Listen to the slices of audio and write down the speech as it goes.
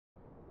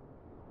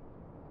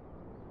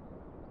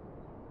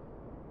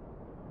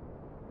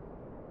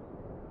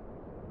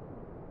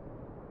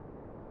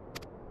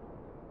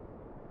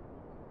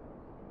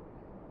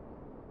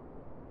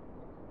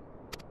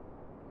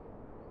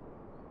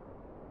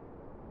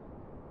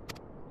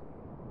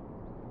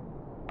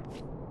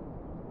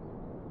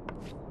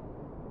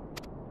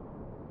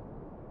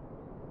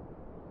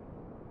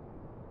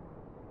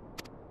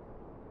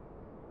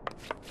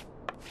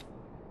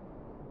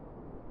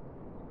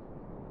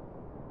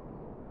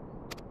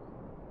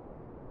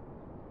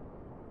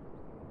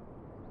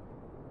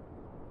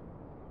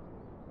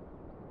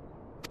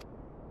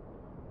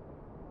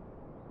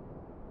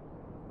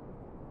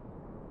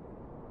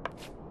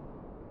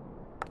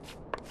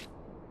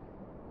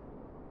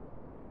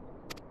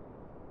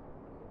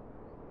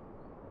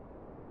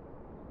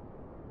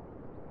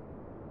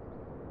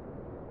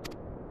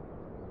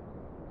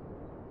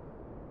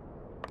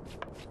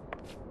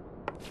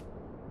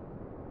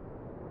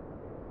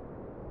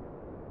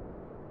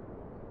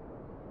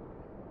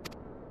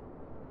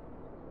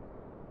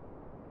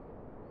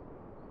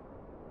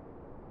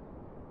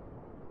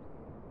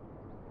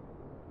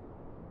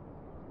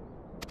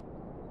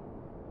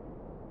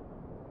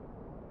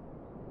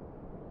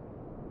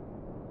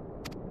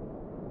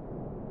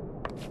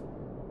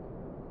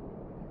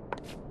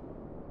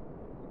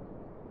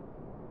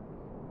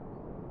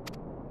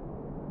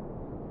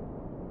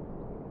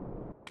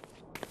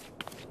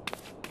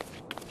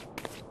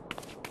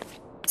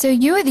So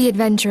you're the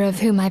adventurer of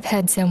whom I've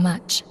heard so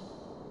much.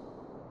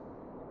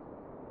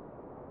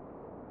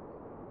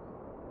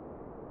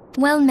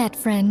 Well met,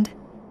 friend.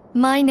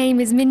 My name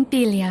is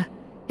Minthelia,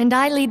 and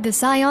I lead the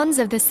Scions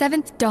of the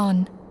Seventh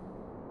Dawn.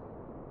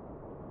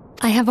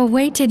 I have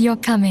awaited your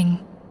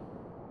coming.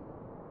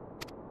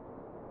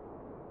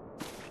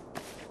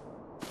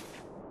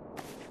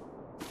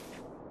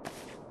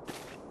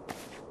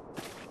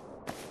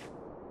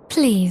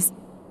 Please,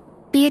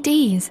 be at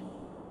ease.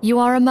 You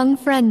are among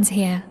friends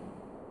here.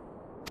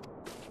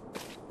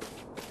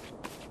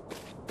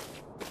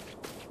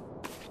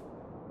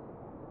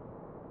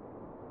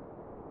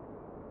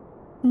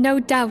 No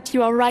doubt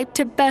you are ripe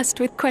to burst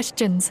with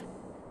questions.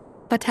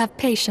 But have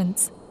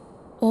patience.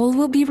 All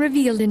will be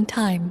revealed in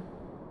time.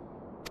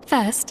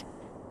 First,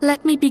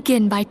 let me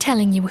begin by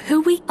telling you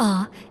who we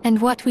are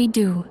and what we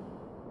do.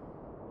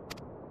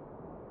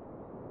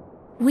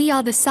 We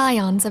are the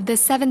Scions of the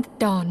Seventh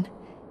Dawn,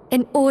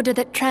 an order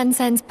that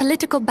transcends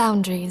political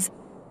boundaries.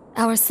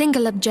 Our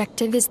single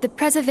objective is the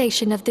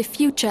preservation of the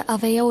future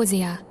of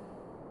Eorzea.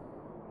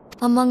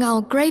 Among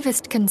our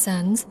gravest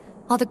concerns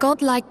are the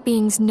godlike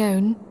beings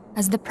known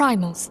as the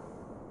Primals.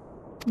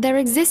 Their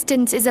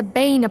existence is a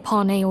bane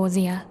upon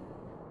Eorzea,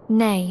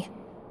 nay,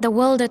 the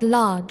world at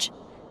large,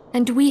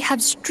 and we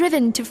have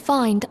striven to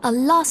find a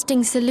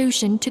lasting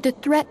solution to the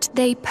threat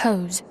they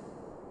pose.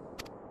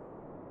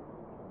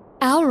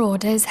 Our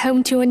order is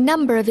home to a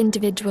number of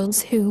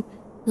individuals who,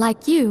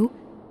 like you,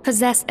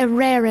 possess a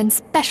rare and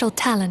special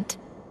talent.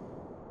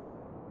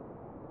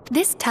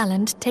 This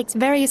talent takes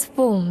various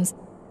forms,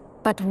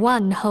 but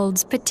one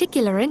holds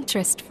particular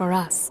interest for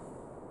us.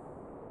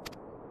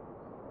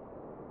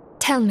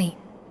 Tell me,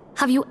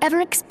 have you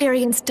ever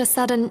experienced a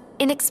sudden,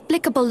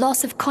 inexplicable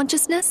loss of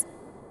consciousness?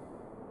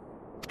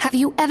 Have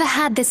you ever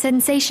had the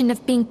sensation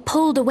of being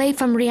pulled away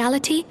from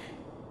reality?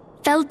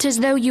 Felt as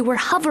though you were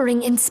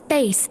hovering in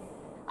space,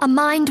 a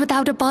mind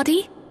without a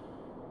body?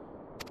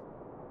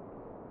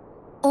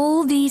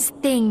 All these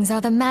things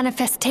are the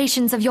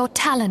manifestations of your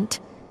talent.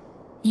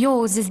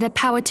 Yours is the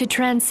power to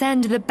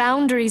transcend the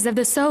boundaries of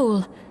the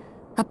soul,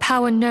 a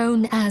power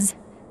known as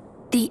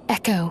the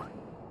Echo.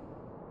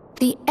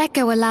 The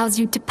Echo allows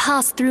you to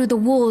pass through the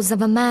walls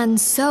of a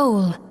man's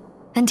soul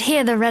and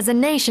hear the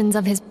resonations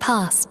of his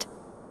past.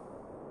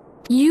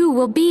 You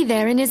will be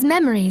there in his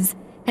memories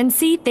and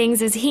see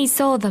things as he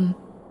saw them.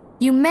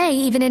 You may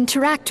even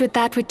interact with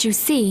that which you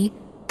see,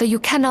 though you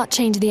cannot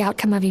change the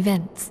outcome of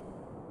events.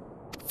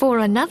 For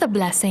another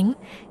blessing,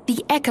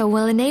 the Echo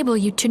will enable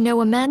you to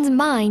know a man's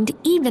mind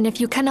even if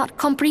you cannot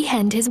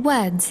comprehend his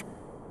words.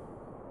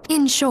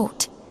 In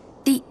short,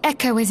 the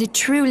Echo is a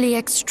truly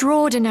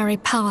extraordinary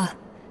power.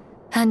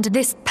 And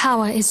this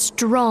power is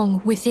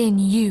strong within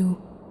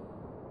you.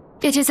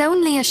 It is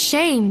only a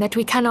shame that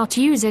we cannot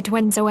use it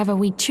whensoever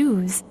we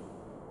choose.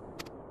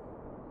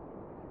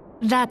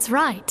 That's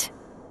right.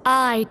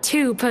 I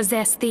too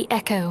possess the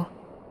Echo.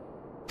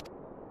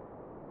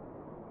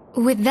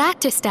 With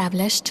that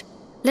established,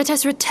 let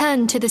us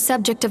return to the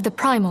subject of the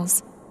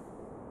Primals.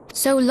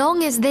 So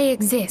long as they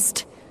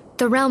exist,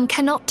 the realm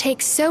cannot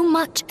take so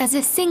much as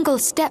a single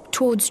step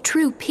towards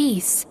true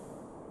peace.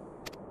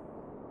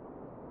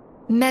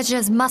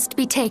 Measures must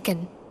be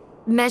taken.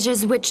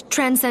 Measures which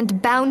transcend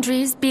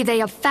boundaries, be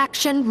they of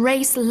faction,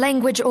 race,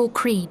 language, or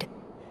creed.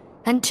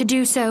 And to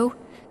do so,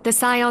 the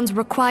Scions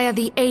require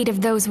the aid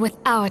of those with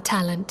our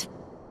talent.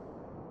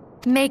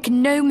 Make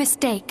no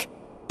mistake,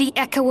 the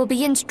Echo will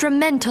be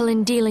instrumental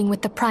in dealing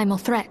with the primal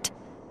threat.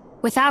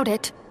 Without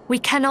it, we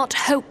cannot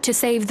hope to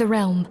save the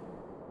realm.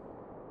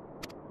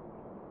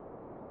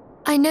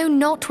 I know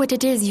not what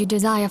it is you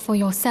desire for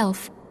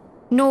yourself,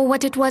 nor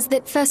what it was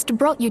that first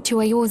brought you to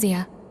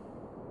Eorzea.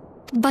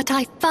 But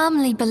I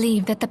firmly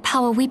believe that the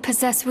power we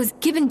possess was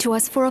given to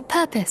us for a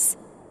purpose.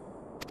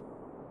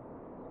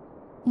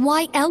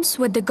 Why else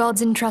would the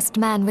gods entrust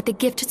man with a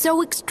gift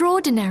so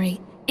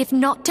extraordinary, if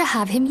not to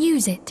have him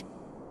use it?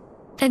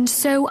 And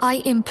so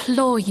I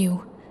implore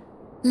you,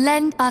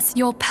 lend us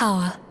your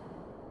power.